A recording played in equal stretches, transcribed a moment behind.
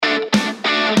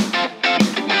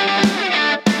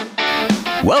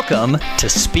Welcome to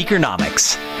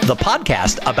Speakernomics, the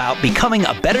podcast about becoming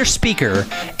a better speaker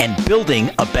and building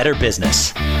a better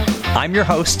business. I'm your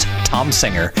host, Tom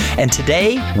Singer, and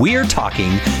today we are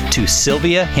talking to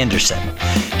Sylvia Henderson.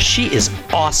 She is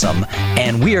awesome,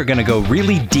 and we are going to go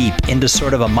really deep into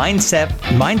sort of a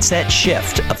mindset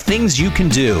shift of things you can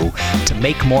do to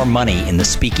make more money in the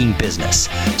speaking business.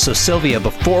 So Sylvia,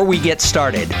 before we get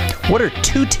started, what are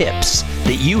 2 tips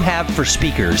that you have for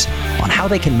speakers on how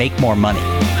they can make more money?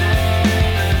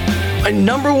 My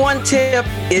number 1 tip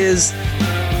is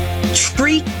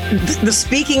treat the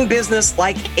speaking business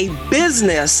like a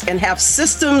business and have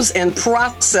systems and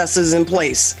processes in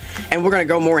place. And we're going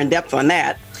to go more in depth on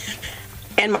that.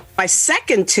 And my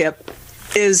second tip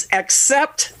is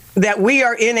accept that we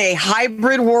are in a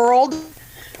hybrid world.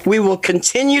 We will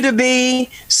continue to be.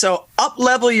 So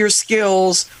up-level your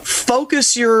skills,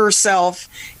 focus yourself,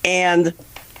 and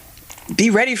be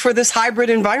ready for this hybrid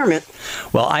environment.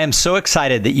 Well, I am so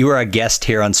excited that you are a guest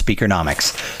here on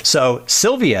Speakernomics. So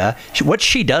Sylvia, what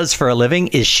she does for a living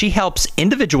is she helps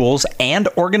individuals and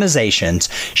organizations.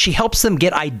 She helps them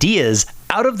get ideas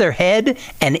out of their head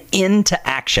and into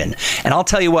action. And I'll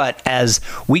tell you what, as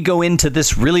we go into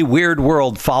this really weird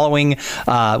world following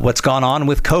what's gone on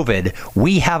with COVID,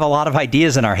 we have a lot of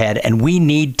ideas in our head and we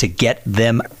need to get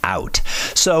them out.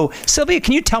 So Sylvia,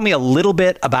 can you tell me a little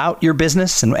bit about your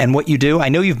business and what you do? I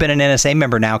know you've been an NSA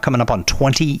member now coming up on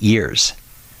 20 years.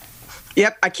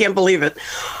 Yep, I can't believe it.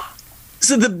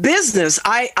 So the business,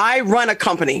 I run a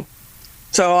company.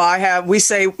 So we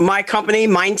say my company,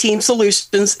 Mind Team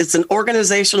Solutions. It's an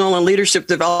organizational and leadership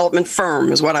development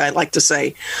firm is what I like to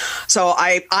say. So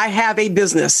I have a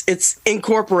business. It's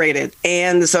incorporated.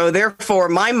 And so therefore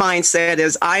my mindset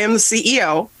is I am the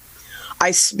CEO.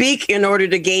 I speak in order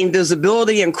to gain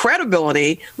visibility and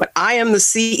credibility, but I am the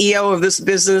CEO of this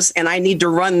business and I need to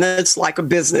run this like a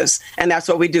business. And that's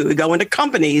what we do. We go into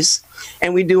companies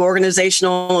and we do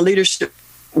organizational and leadership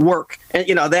work. And,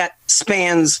 that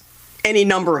spans any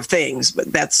number of things,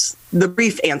 but that's the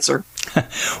brief answer.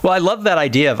 Well, I love that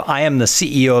idea of I am the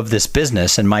CEO of this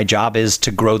business and my job is to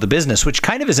grow the business, which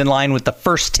kind of is in line with the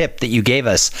first tip that you gave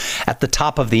us at the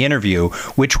top of the interview,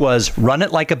 which was run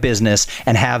it like a business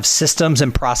and have systems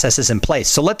and processes in place.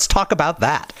 So let's talk about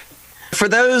that. For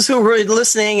those who are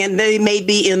listening and they may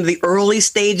be in the early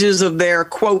stages of their,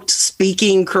 quote,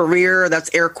 speaking career,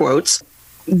 that's air quotes,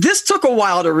 this took a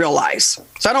while to realize.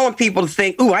 So I don't want people to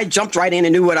think, I jumped right in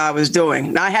and knew what I was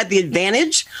doing. Now, I had the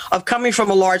advantage of coming from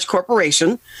a large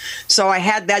corporation. So I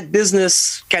had that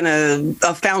business kind of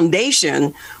a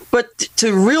foundation. But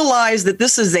to realize that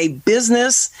this is a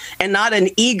business and not an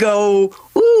ego,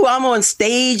 I'm on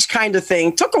stage kind of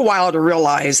thing, took a while to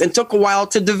realize and took a while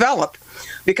to develop.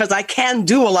 Because I can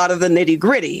do a lot of the nitty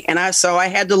gritty. And so I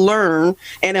had to learn,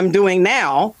 and I'm doing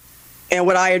now. And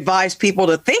what I advise people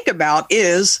to think about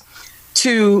is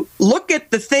to look at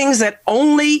the things that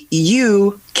only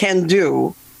you can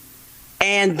do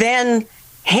and then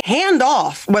hand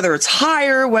off, whether it's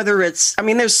hire,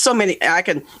 there's so many, I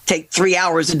can take 3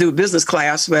 hours to do a business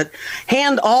class, but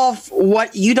hand off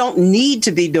what you don't need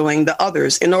to be doing to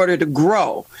others in order to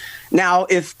grow. Now,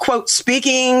 if, quote,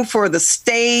 speaking for the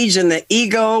stage and the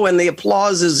ego and the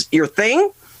applause is your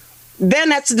thing, then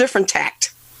that's a different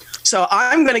tact. So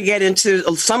I'm going to get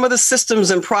into some of the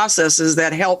systems and processes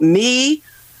that help me,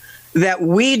 that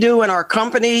we do in our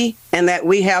company, and that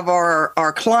we have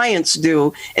our clients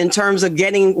do in terms of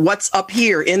getting what's up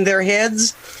here in their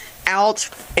heads out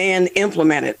and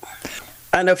implement it.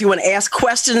 I don't know if you want to ask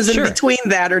questions in between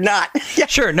that or not.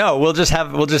 Sure. No, we'll just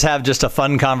have just a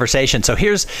fun conversation. So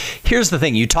here's the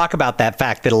thing. You talk about that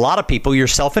fact that a lot of people,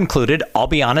 yourself included, I'll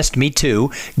be honest, me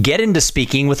too, get into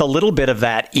speaking with a little bit of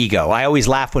that ego. I always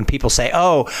laugh when people say,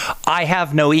 I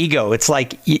have no ego. It's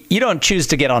like you don't choose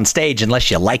to get on stage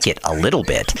unless you like it a little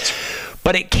bit.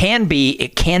 But it can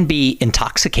be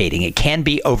intoxicating. It can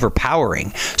be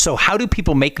overpowering. So how do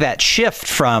people make that shift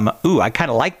from, I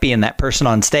kind of like being that person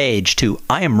on stage to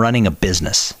I am running a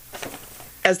business?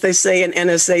 As they say in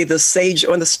NSA, the sage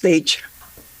on the stage.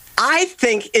 I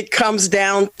think it comes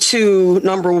down to,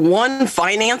 number 1,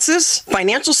 finances,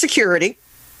 financial security.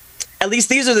 At least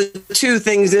these are the 2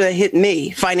 things that hit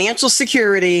me. Financial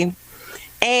security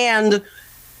and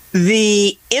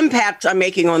the impact I'm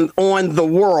making on the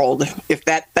world, if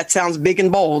that sounds big and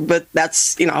bold, but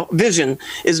that's, vision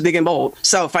is big and bold.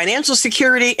 So financial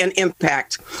security and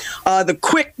impact.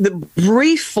 The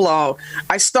brief flow.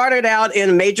 I started out in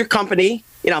a major company,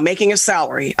 making a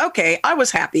salary. Okay, I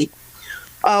was happy.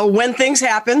 When things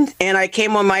happened and I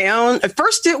came on my own, at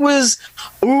first it was,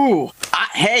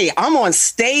 hey, I'm on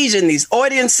stage in these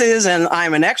audiences and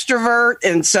I'm an extrovert.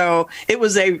 And so it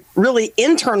was a really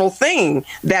internal thing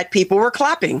that people were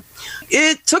clapping.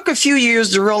 It took a few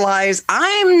years to realize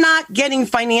I'm not getting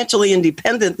financially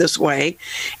independent this way.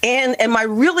 And am I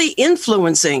really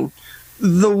influencing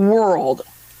the world?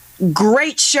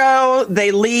 Great show.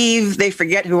 They leave. They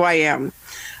forget who I am.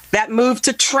 That moved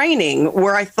to training,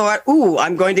 where I thought,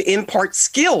 I'm going to impart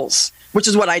skills, which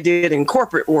is what I did in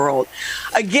corporate world.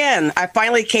 Again, I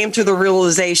finally came to the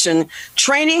realization,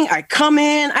 training, I come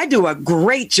in, I do a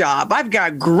great job. I've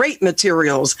got great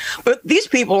materials, but these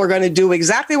people are going to do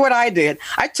exactly what I did.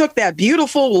 I took that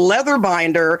beautiful leather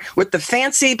binder with the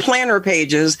fancy planner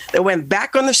pages that went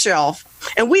back on the shelf,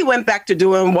 and we went back to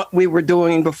doing what we were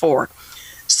doing before.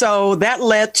 So that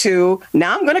led to,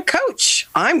 now I'm going to coach.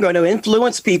 I'm going to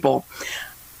influence people.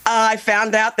 I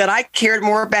found out that I cared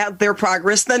more about their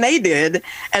progress than they did.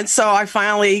 And so I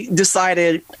finally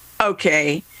decided,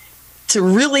 okay, to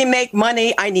really make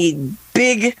money, I need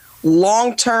big,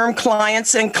 long-term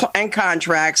clients and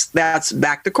contracts. That's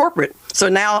back to corporate. So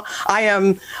now I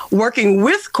am working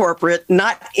with corporate,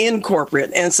 not in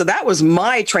corporate. And so that was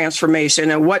my transformation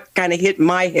and what kind of hit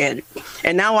my head.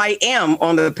 And now I am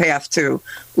on the path to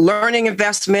learning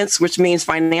investments, which means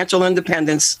financial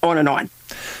independence, on and on.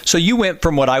 So you went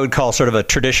from what I would call sort of a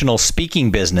traditional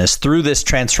speaking business through this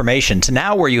transformation to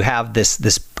now where you have this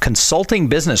consulting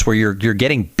business where you're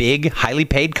getting big, highly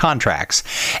paid contracts,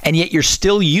 and yet you're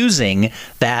still using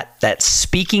that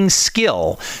speaking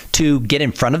skill to get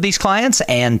in front of these clients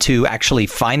and to actually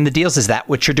find the deals. Is that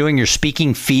what you're doing? Your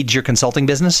speaking feeds your consulting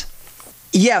business?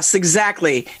 Yes,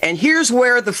 exactly. And here's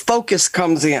where the focus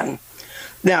comes in.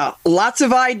 Now, lots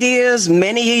of ideas.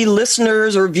 Many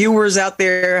listeners or viewers out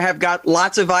there have got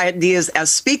lots of ideas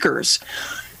as speakers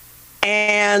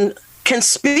and can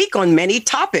speak on many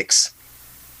topics.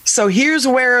 So here's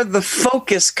where the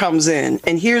focus comes in,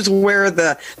 and here's where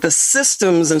the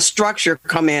systems and structure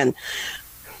come in.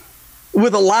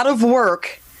 With a lot of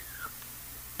work,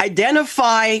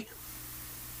 identify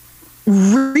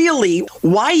really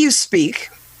why you speak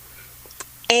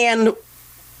and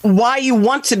why you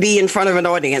want to be in front of an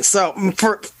audience. So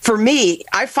for me,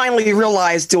 I finally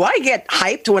realized, do I get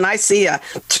hyped when I see a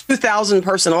 2,000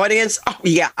 person audience? Oh,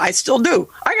 yeah, I still do.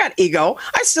 I got ego.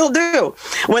 I still do.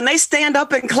 When they stand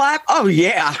up and clap, oh,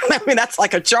 yeah. I mean, that's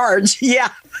like a charge. Yeah.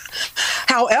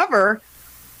 However,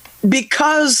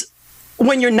 because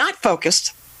when you're not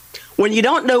focused, when you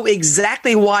don't know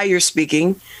exactly why you're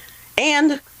speaking,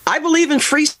 and I believe in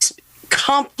free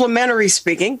complimentary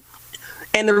speaking,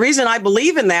 and the reason I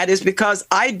believe in that is because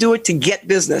I do it to get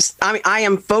business. I mean, I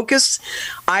am focused.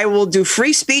 I will do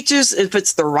free speeches if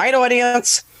it's the right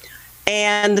audience.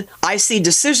 And I see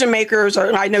decision makers,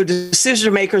 or I know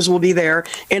decision makers will be there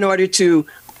in order to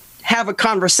have a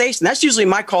conversation. That's usually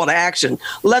my call to action.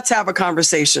 Let's have a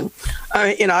conversation.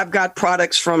 I've got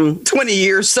products from 20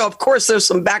 years. So, of course, there's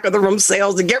some back of the room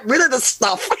sales to get rid of the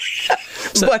stuff.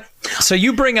 So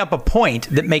you bring up a point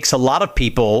that makes a lot of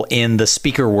people in the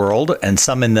speaker world and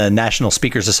some in the National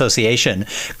Speakers Association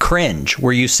cringe,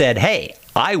 where you said, hey,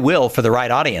 I will, for the right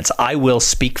audience, I will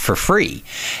speak for free.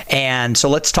 And so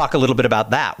let's talk a little bit about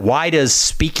that. Why does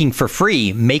speaking for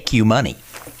free make you money?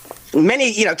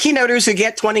 Many, keynoters who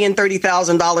get $20,000 and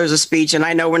 $30,000 a speech, and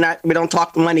I know we don't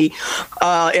talk money in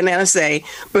NSA,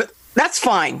 but that's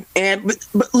fine.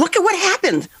 But look at what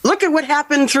happened. Look at what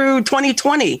happened through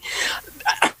 2020.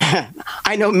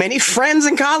 I know many friends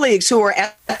and colleagues who are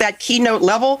at that keynote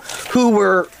level who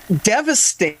were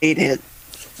devastated.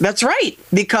 That's right,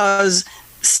 because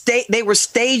they were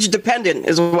stage dependent,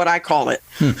 is what I call it.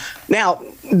 Now,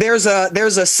 there's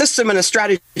a system and a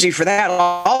strategy for that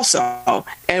also,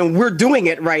 and we're doing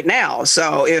it right now.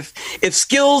 So if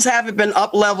skills haven't been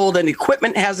up-leveled and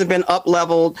equipment hasn't been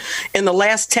up-leveled in the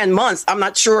last 10 months, I'm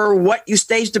not sure what you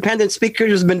stage dependent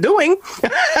speakers have been doing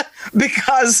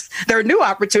because there are new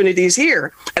opportunities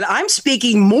here. And I'm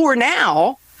speaking more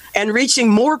now and reaching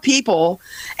more people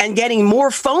and getting more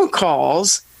phone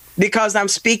calls because I'm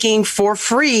speaking for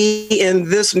free in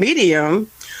this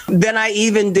medium than I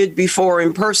even did before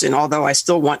in person, although I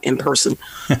still want in person.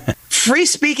 Free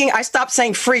speaking, I stopped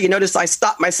saying free. You notice I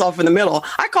stopped myself in the middle.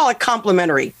 I call it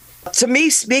complimentary. To me,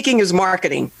 speaking is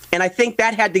marketing. And I think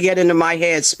that had to get into my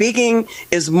head. Speaking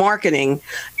is marketing,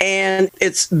 and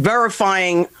it's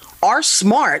verifying our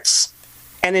smarts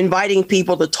and inviting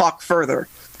people to talk further.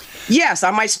 Yes,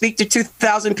 I might speak to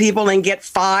 2,000 people and get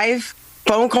 5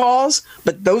 phone calls,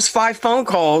 but those 5 phone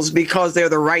calls, because they're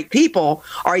the right people,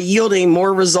 are yielding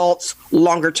more results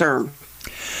longer term.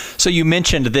 So you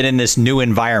mentioned that in this new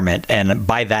environment, and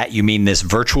by that you mean this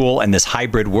virtual and this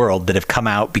hybrid world that have come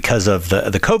out because of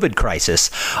the COVID crisis,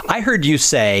 I heard you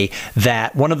say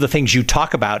that one of the things you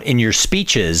talk about in your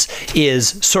speeches is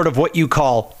sort of what you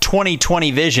call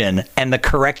 2020 vision and the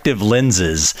corrective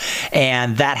lenses.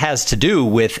 And that has to do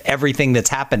with everything that's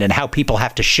happened and how people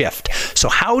have to shift. So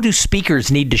how do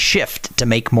speakers need to shift to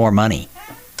make more money?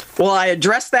 Well, I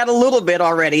addressed that a little bit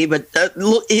already, but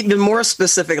even more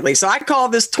specifically. So I call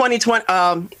this 2020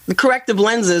 the corrective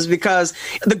lenses, because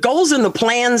the goals and the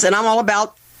plans, and I'm all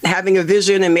about having a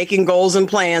vision and making goals and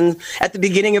plans at the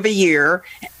beginning of a year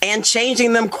and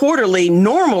changing them quarterly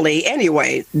normally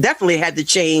anyway. Definitely had to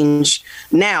change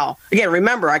now. Again,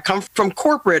 remember, I come from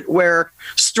corporate where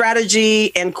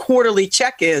strategy and quarterly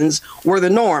check-ins were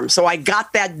the norm. So I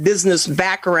got that business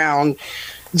background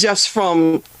just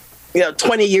from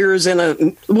 20 years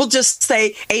in we'll just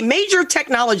say a major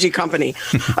technology company.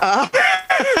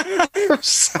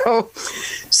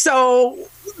 So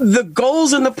the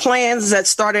goals and the plans that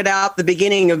started out the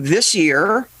beginning of this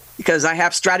year, because I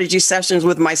have strategy sessions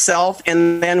with myself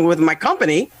and then with my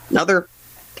company, another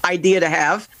idea to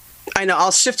have. I know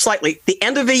I'll shift slightly. The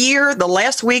end of the year, the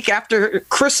last week after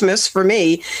Christmas for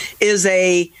me is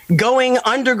a going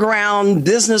underground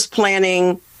business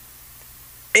planning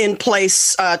in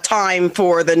place time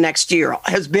for the next year.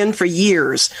 Has been for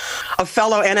years. A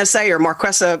fellow NSA, or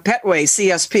Marquesa Petway,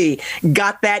 CSP,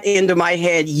 got that into my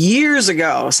head years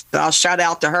ago. So I'll shout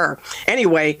out to her.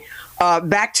 Anyway,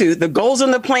 back to the goals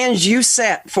and the plans you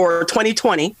set for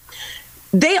 2020.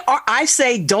 I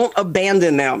say, don't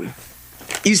abandon them.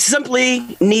 You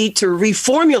simply need to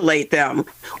reformulate them,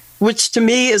 which to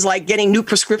me is like getting new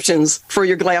prescriptions for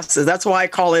your glasses. That's why I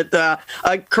call it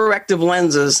corrective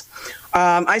lenses.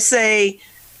 I say,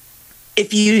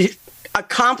 if you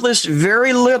accomplished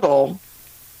very little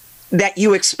that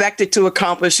you expected to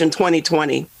accomplish in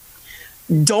 2020,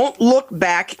 don't look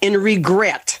back in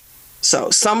regret. So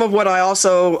some of what I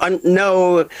also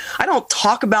know, I don't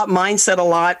talk about mindset a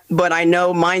lot, but I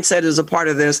know mindset is a part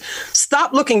of this.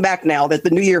 Stop looking back now that the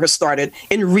new year has started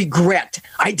in regret.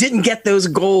 I didn't get those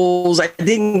goals. I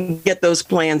didn't get those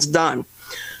plans done.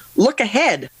 Look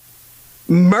ahead.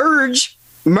 Merge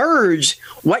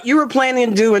what you were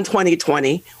planning to do in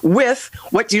 2020 with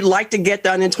what you'd like to get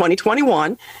done in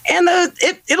 2021, and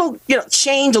it'll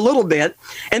change a little bit,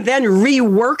 and then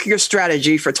rework your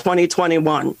strategy for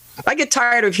 2021. I get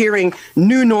tired of hearing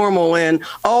new normal and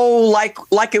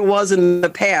like it was in the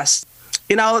past.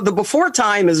 The before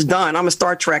time is done. I'm a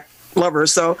Star Trek lover,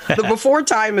 so the before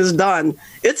time is done.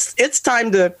 It's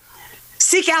time to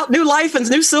seek out new life and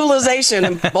new civilization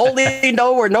and boldly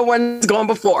know where no one's gone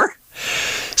before.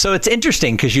 So it's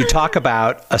interesting because you talk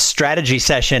about a strategy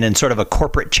session and sort of a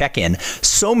corporate check-in.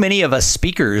 So many of us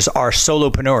speakers are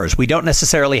solopreneurs. We don't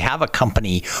necessarily have a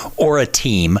company or a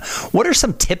team. What are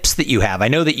some tips that you have? I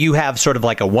know that you have sort of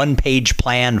like a one-page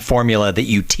plan formula that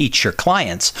you teach your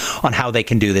clients on how they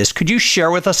can do this. Could you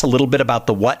share with us a little bit about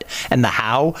the what and the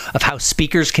how of how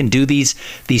speakers can do these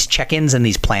check-ins and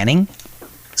these planning?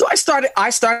 So I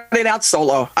started out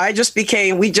solo. We just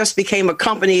became a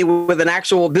company with an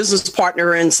actual business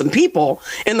partner and some people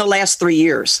in the last 3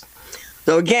 years.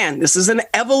 So again, this is an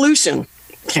evolution.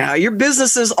 Your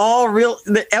business is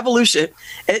the evolution.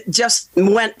 It just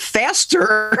went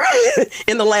faster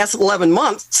in the last 11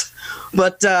 months.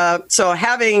 But so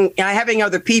having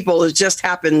other people has just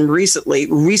happened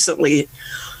recently.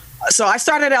 So I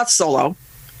started out solo,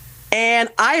 and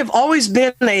I have always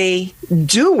been a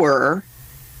doer.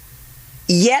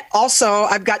 Yet also,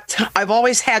 I've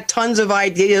always had tons of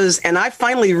ideas, and I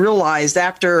finally realized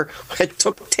after it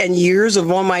took 10 years of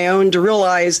on my own to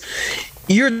realize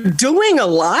you're doing a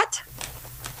lot.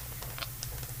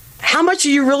 How much are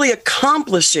you really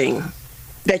accomplishing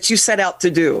that you set out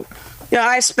to do?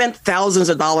 I spent thousands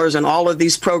of dollars in all of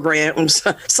these programs,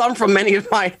 some from many of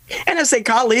my NSA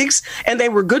colleagues, and they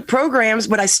were good programs,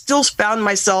 but I still found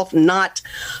myself not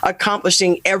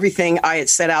accomplishing everything I had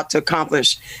set out to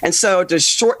accomplish. And so to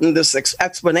shorten this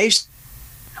explanation,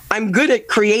 I'm good at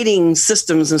creating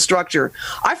systems and structure.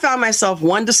 I found myself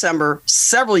one December,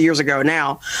 several years ago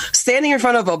now, standing in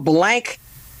front of a blank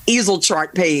easel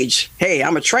chart page. Hey,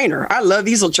 I'm a trainer. I love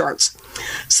easel charts.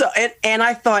 So, and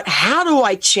I thought, how do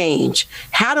I change?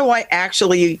 How do I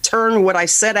actually turn what I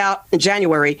set out in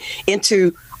January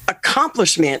into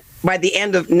accomplishment by the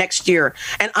end of next year?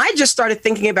 And I just started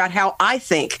thinking about how I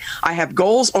think. I have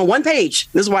goals on one page.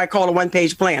 This is why I call it a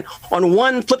one-page plan. On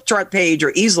one flip chart page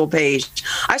or easel page.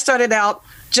 I started out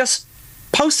just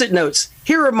Post-it notes.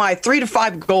 Here are my 3 to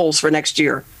 5 goals for next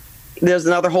year. there's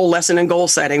another whole lesson in goal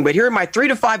setting, but here are my 3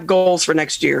 to 5 goals for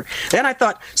next year. Then I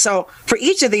thought, so for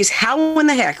each of these, how in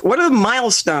the heck, what are the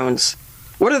milestones?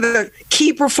 What are the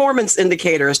key performance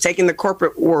indicators taking the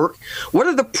corporate work? What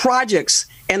are the projects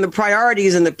and the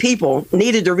priorities and the people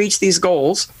needed to reach these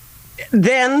goals?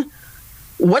 Then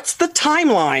what's the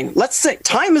timeline? Let's say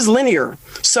time is linear.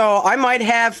 So I might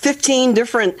have 15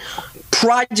 different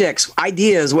projects,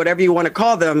 ideas, whatever you want to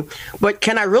call them, but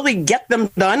can I really get them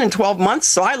done in 12 months?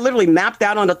 So I literally mapped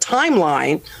out on a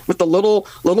timeline with the little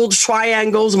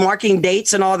triangles marking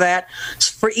dates and all that.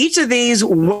 For each of these,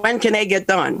 when can they get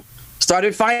done?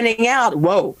 Started finding out,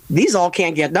 whoa, these all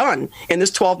can't get done in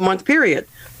this 12-month period.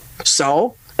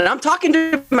 So, and I'm talking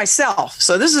to myself.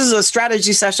 So this is a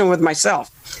strategy session with myself.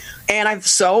 And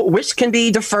which can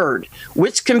be deferred,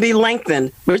 which can be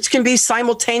lengthened, which can be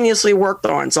simultaneously worked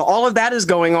on. So all of that is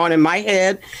going on in my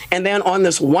head. And then on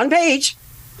this one page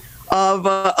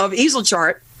of easel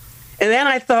chart. And then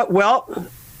I thought, well,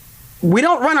 we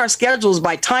don't run our schedules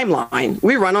by timeline.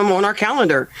 We run them on our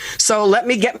calendar. So let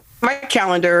me get my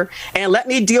calendar and let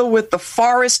me deal with the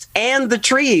forest and the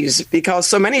trees, because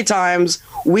so many times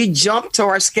we jump to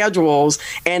our schedules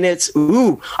and it's,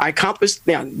 I accomplished,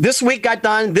 this week got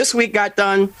done, this week got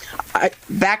done. I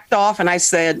backed off and I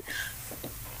said,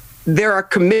 there are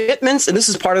commitments, and this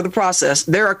is part of the process.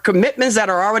 There are commitments that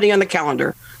are already on the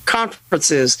calendar.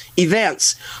 Conferences,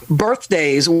 events,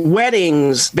 birthdays,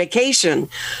 weddings, vacation.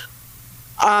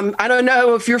 I don't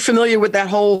know if you're familiar with that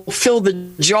whole fill the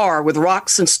jar with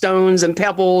rocks and stones and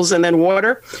pebbles and then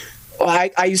water.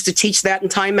 I used to teach that in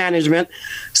time management.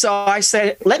 So I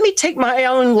said, let me take my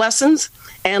own lessons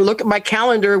and look at my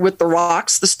calendar with the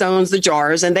rocks, the stones, the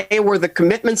jars, and they were the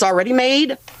commitments already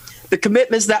made, the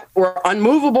commitments that were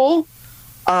unmovable,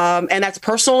 and that's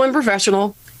personal and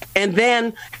professional. And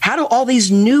then how do all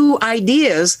these new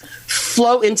ideas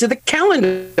flow into the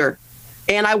calendar?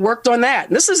 And I worked on that.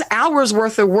 And this is hours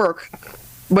worth of work,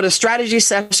 but a strategy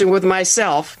session with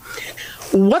myself.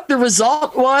 What the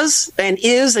result was and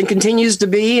is and continues to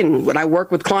be, and what I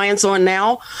work with clients on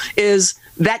now, is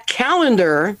that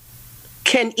calendar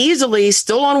can easily,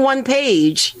 still on one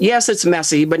page, yes, it's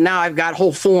messy, but now I've got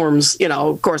whole forms,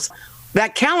 of course.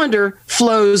 That calendar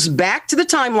flows back to the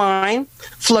timeline,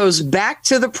 flows back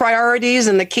to the priorities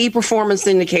and the key performance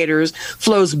indicators,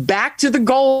 flows back to the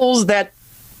goals that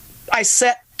I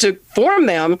set to form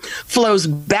them, flows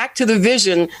back to the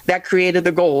vision that created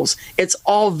the goals. It's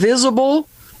all visible.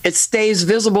 It stays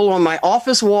visible on my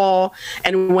office wall.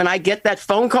 And when I get that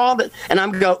phone call and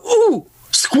I'm go, ooh,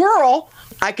 squirrel,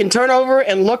 I can turn over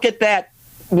and look at that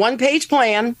one-page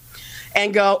plan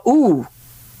and go, ooh,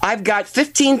 I've got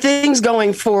 15 things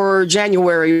going for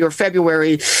January or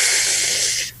February.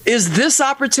 Is this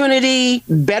opportunity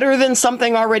better than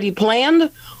something already planned?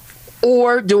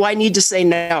 Or do I need to say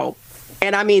no?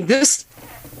 And I mean,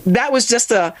 that was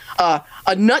just a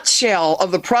nutshell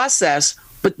of the process.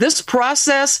 But this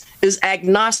process is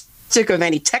agnostic of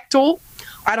any tech tool.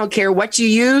 I don't care what you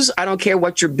use. I don't care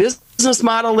what your business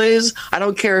model is. I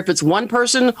don't care if it's one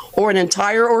person or an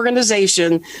entire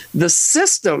organization. The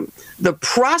system, the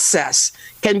process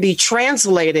can be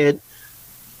translated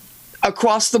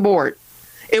across the board.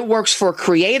 It works for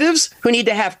creatives who need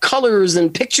to have colors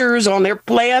and pictures on their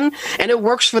plan. And it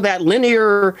works for that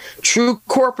linear, true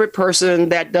corporate person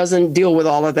that doesn't deal with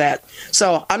all of that.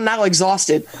 So I'm now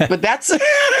exhausted, but that's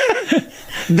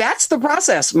the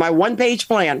process, my one-page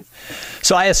plan.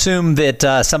 So I assume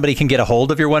that somebody can get a hold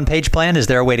of your one-page plan. Is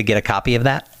there a way to get a copy of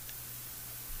that?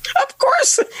 Of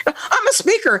course. I'm a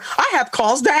speaker. I have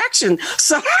calls to action.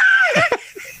 So...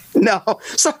 No.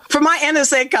 So for my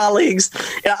NSA colleagues,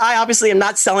 I obviously am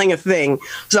not selling a thing.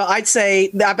 So I'd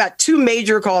say I've got 2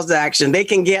 major calls to action. They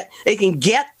can get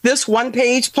this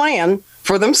one-page plan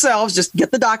for themselves. Just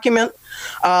get the document.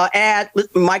 At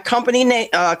my company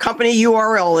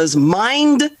URL is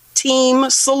Mind Team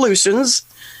Solutions,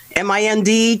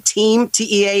 MIND Team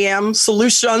TEAM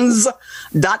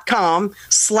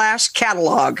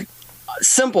Solutions.com/catalog.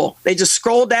 Simple. They just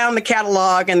scroll down the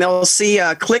catalog and they'll see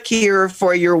a click here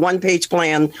for your one-page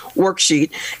plan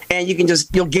worksheet, and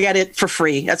you'll get it for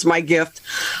free. That's my gift.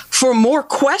 For more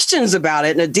questions about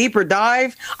it and a deeper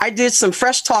dive, I did some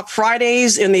Fresh Talk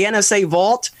Fridays in the NSA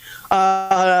Vault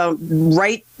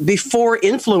right before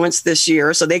Influence this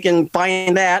year, so they can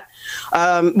find that,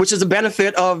 which is a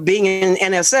benefit of being in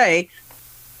NSA.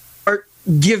 Or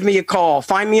give me a call.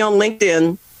 Find me on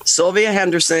LinkedIn, Sylvia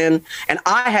Henderson, and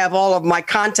I have all of my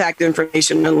contact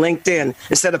information on LinkedIn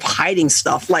instead of hiding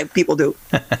stuff like people do.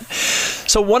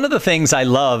 So one of the things I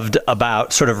loved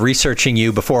about sort of researching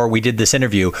you before we did this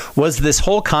interview was this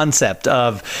whole concept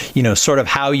of, sort of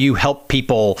how you help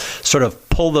people sort of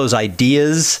pull those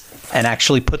ideas and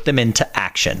actually put them into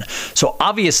action. So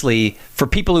obviously, for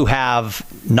people who have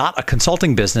not a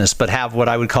consulting business, but have what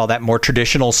I would call that more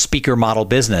traditional speaker model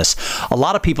business, a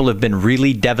lot of people have been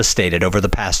really devastated over the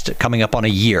past coming up on a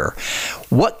year.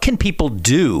 What can people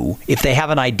do if they have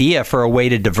an idea for a way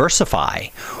to diversify?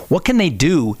 What can they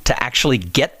do to actually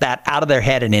get that out of their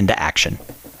head and into action?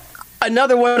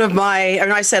 Another one of my,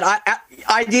 and I said,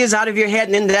 ideas out of your head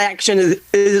and into action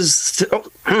is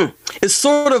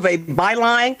sort of a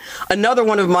byline. Another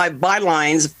one of my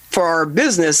bylines for our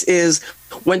business is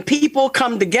when people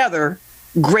come together,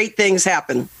 great things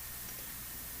happen.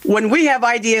 When we have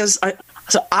ideas,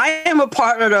 so I am a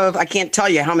part of, I can't tell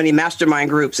you how many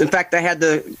mastermind groups. In fact, I had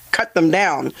to cut them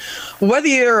down. Whether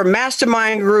you're a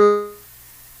mastermind group,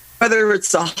 whether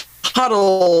it's a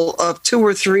huddle of 2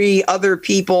 or 3 other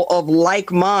people of like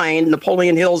mind,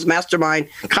 Napoleon Hill's mastermind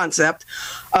concept,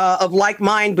 of like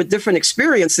mind but different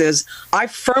experiences, I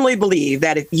firmly believe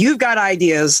that if you've got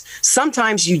ideas,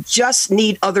 sometimes you just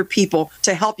need other people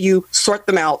to help you sort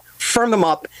them out, firm them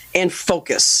up, and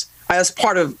focus as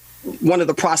part of one of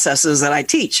the processes that I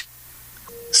teach.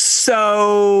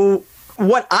 So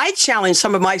what I challenge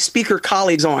some of my speaker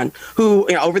colleagues on, who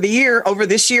over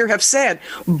this year have said,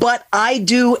 but I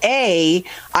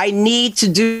need to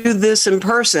do this in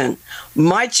person.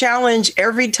 My challenge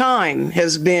every time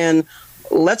has been,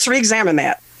 let's re-examine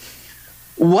that.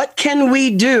 What can we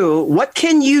do? What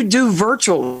can you do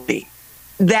virtually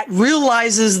that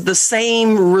realizes the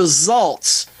same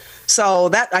results? So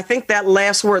that, I think that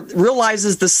last word,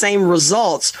 realizes the same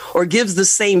results or gives the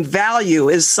same value,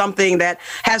 is something that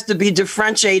has to be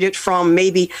differentiated from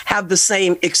maybe have the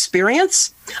same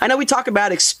experience. I know we talk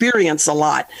about experience a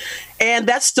lot, and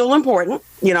that's still important.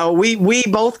 We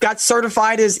both got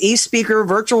certified as e-speaker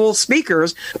virtual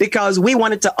speakers because we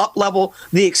wanted to up-level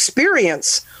the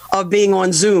experience of being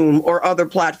on Zoom or other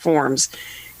platforms.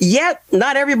 Yet,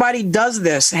 not everybody does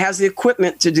this, has the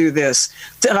equipment to do this.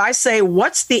 Did I say,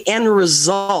 what's the end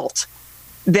result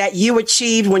that you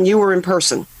achieved when you were in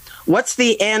person? What's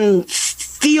the end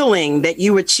feeling that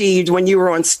you achieved when you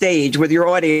were on stage with your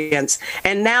audience?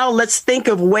 And now let's think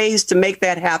of ways to make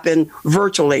that happen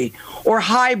virtually or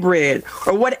hybrid,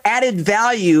 or what added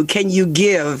value can you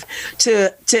give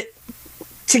to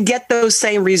get those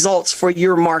same results for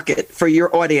your market, for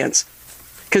your audience?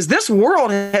 Because this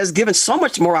world has given so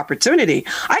much more opportunity.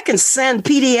 I can send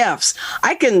PDFs.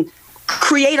 I can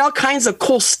create all kinds of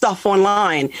cool stuff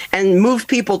online and move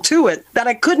people to it that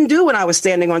I couldn't do when I was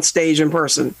standing on stage in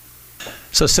person.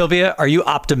 So, Sylvia, are you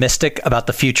optimistic about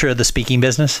the future of the speaking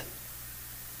business?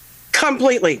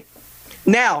 Completely.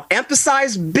 Now,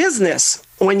 emphasize business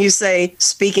when you say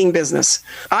speaking business.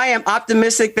 I am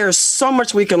optimistic. There's so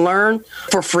much we can learn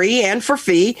for free and for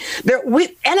fee.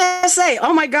 NSA,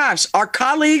 oh my gosh, our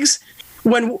colleagues,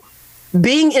 when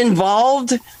being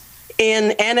involved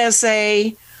in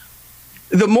NSA,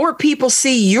 the more people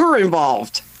see you're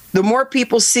involved, the more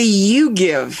people see you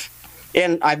give,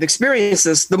 and I've experienced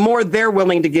this, the more they're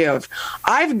willing to give.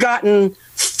 I've gotten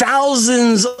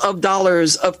thousands of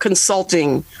dollars of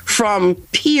consulting from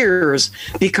peers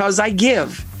because I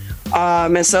give.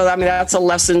 And so, that's a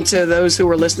lesson to those who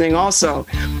are listening also.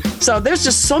 So there's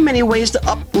just so many ways to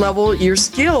up-level your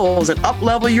skills and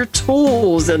up-level your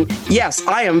tools. And yes,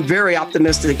 I am very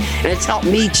optimistic, and it's helped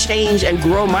me change and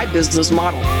grow my business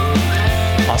model.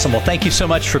 Awesome. Well, thank you so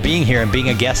much for being here and being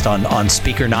a guest on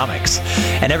Speakernomics.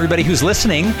 And everybody who's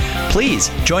listening, please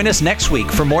join us next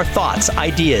week for more thoughts,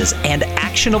 ideas, and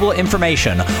actionable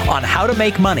information on how to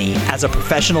make money as a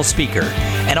professional speaker.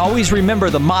 And always remember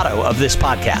the motto of this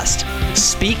podcast: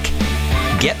 speak,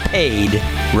 get paid,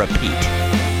 repeat.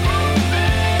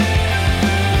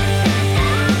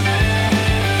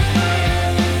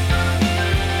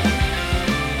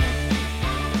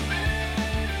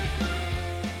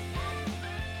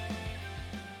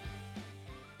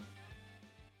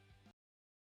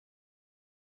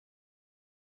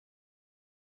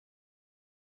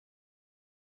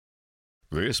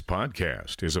 This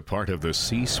podcast is a part of the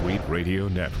C-Suite Radio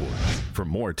Network. For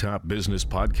more top business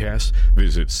podcasts,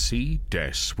 visit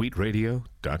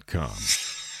c-suiteradio.com.